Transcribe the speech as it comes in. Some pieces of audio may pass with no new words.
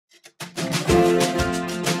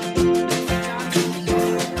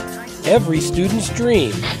every student's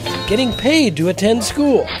dream, getting paid to attend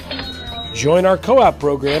school. Join our co-op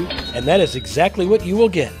program, and that is exactly what you will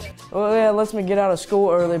get. Well, yeah, it lets me get out of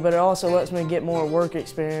school early, but it also lets me get more work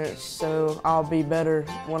experience, so I'll be better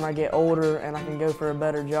when I get older and I can go for a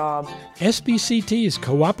better job. SBCT's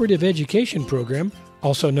Cooperative Education Program,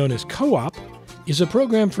 also known as Co-op, is a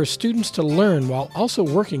program for students to learn while also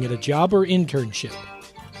working at a job or internship.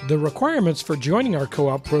 The requirements for joining our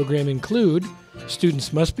co-op program include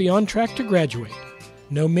students must be on track to graduate,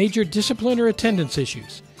 no major discipline or attendance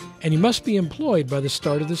issues, and you must be employed by the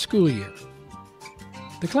start of the school year.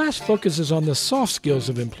 The class focuses on the soft skills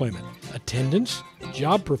of employment, attendance,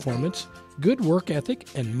 job performance, good work ethic,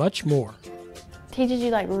 and much more. Teaches you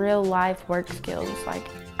like real life work skills, like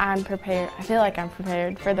I'm prepared. I feel like I'm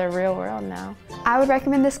prepared for the real world now. I would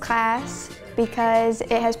recommend this class because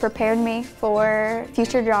it has prepared me for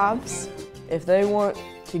future jobs. If they want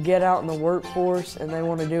to get out in the workforce and they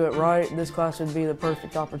want to do it right, this class would be the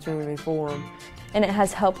perfect opportunity for them. And it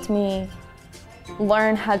has helped me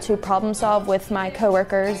learn how to problem solve with my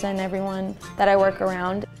coworkers and everyone that I work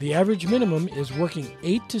around. The average minimum is working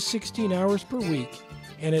 8 to 16 hours per week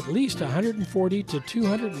and at least 140 to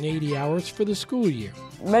 280 hours for the school year.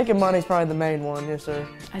 Making money is probably the main one, yes sir.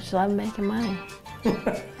 I just love making money.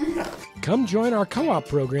 Come join our co-op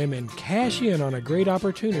program and cash in on a great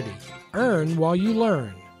opportunity. Earn while you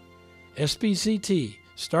learn. SBCT.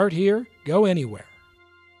 Start here, go anywhere.